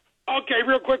got? Okay,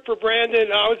 real quick for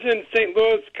Brandon. I was in St.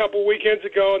 Louis a couple weekends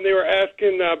ago, and they were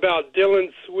asking about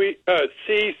Dylan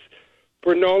Cease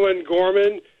for Nolan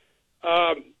Gorman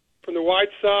from the White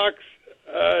Sox.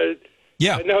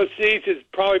 I know Cease has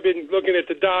probably been looking at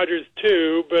the Dodgers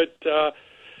too, but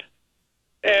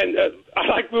I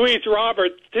like Luis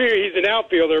Roberts too. He's an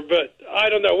outfielder, but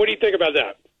I don't know. What do you think about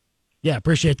that? Yeah,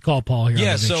 appreciate the call, Paul. Here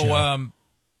yeah, so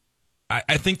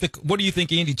I think what do you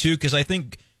think, Andy? Too, because I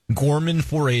think Gorman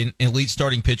for an elite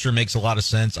starting pitcher makes a lot of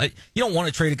sense. You don't want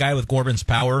to trade a guy with Gorman's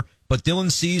power, but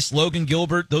Dylan Cease, Logan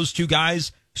Gilbert, those two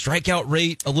guys, strikeout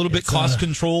rate a little bit cost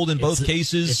controlled in both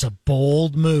cases. It's a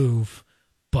bold move.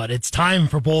 But it's time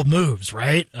for bold moves,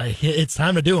 right? It's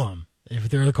time to do them if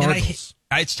they're the Cardinals.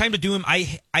 It's time to do them.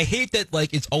 I hate that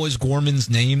it's always Gorman's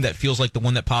name that feels like the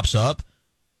one that pops up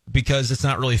because it's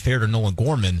not really fair to Nolan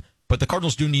Gorman. But the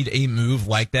Cardinals do need a move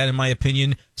like that, in my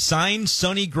opinion. Sign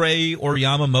Sonny Gray or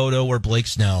Yamamoto or Blake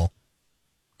Snell.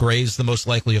 Gray's the most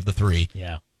likely of the three.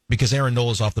 Yeah. Because Aaron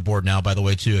Nola's off the board now, by the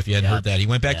way, too, if you hadn't heard that. He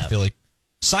went back to Philly.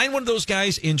 Sign one of those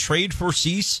guys in trade for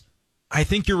Cease. I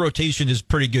think your rotation is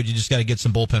pretty good. You just got to get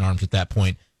some bullpen arms at that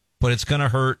point. But it's going to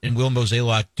hurt, and will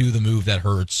Mozeliak do the move that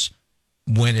hurts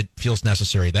when it feels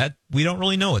necessary? That we don't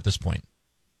really know at this point.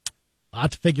 A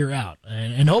lot to figure out.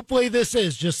 And hopefully this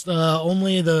is just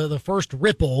only the first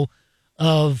ripple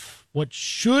of what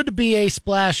should be a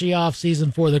splashy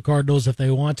offseason for the Cardinals if they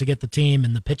want to get the team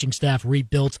and the pitching staff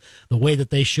rebuilt the way that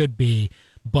they should be.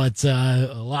 But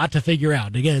a lot to figure out.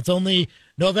 And again, it's only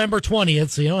November 20th,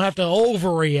 so you don't have to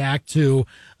overreact to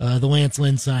the Lance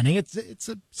Lynn signing. It's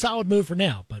a solid move for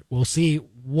now, but we'll see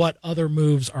what other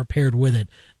moves are paired with it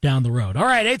down the road. All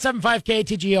right,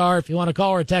 875-KTGR, if you want to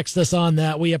call or text us on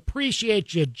that. We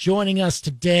appreciate you joining us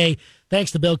today.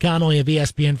 Thanks to Bill Connolly of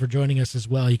ESPN for joining us as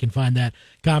well. You can find that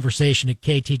conversation at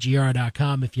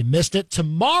ktgr.com if you missed it.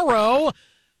 Tomorrow,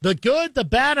 the good, the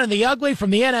bad, and the ugly from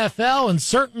the NFL, and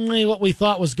certainly what we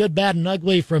thought was good, bad, and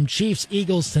ugly from Chiefs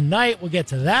Eagles tonight. We'll get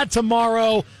to that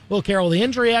tomorrow. Will Carroll, the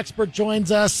injury expert,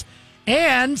 joins us.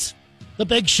 And the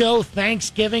big show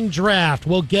Thanksgiving draft.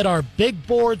 We'll get our big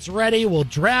boards ready. We'll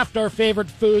draft our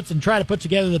favorite foods and try to put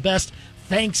together the best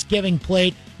Thanksgiving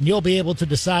plate, and you'll be able to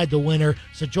decide the winner.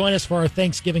 So join us for our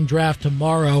Thanksgiving draft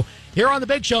tomorrow here on The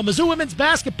Big Show. Mizzou women's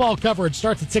basketball coverage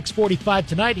starts at 6:45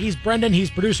 tonight. He's Brendan.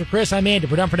 He's producer Chris. I'm Andy.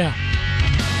 We're done for now.